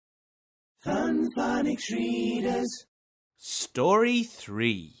Fun Phonics Readers. Story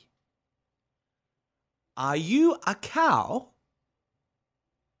 3. Are you a cow?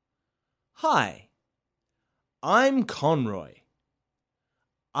 Hi, I'm Conroy.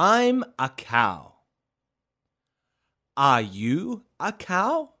 I'm a cow. Are you a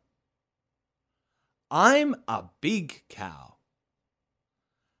cow? I'm a big cow.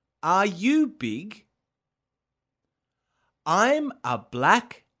 Are you big? I'm a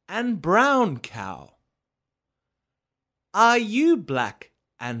black and brown cow. Are you black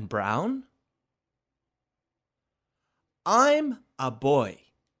and brown? I'm a boy.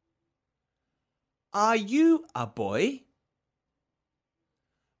 Are you a boy?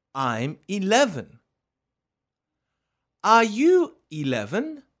 I'm 11. Are you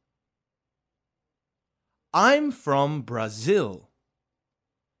 11? I'm from Brazil.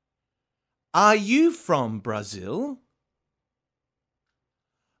 Are you from Brazil?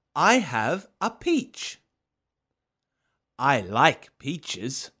 I have a peach. I like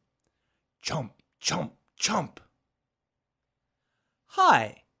peaches. Chomp, chomp, chomp.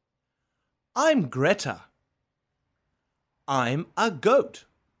 Hi, I'm Greta. I'm a goat.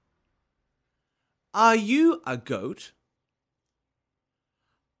 Are you a goat?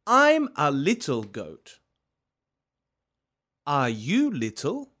 I'm a little goat. Are you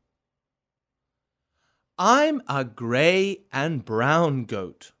little? I'm a grey and brown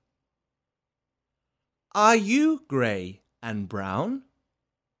goat. Are you grey and brown?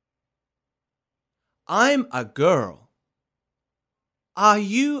 I'm a girl. Are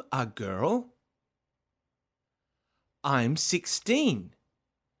you a girl? I'm 16.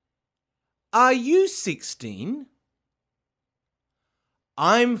 Are you 16?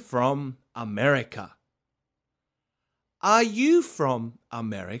 I'm from America. Are you from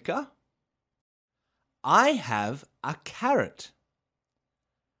America? I have a carrot.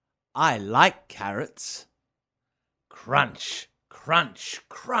 I like carrots. Crunch, crunch,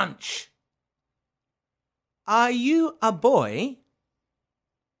 crunch. Are you a boy?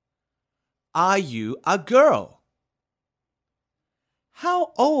 Are you a girl?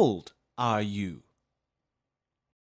 How old are you?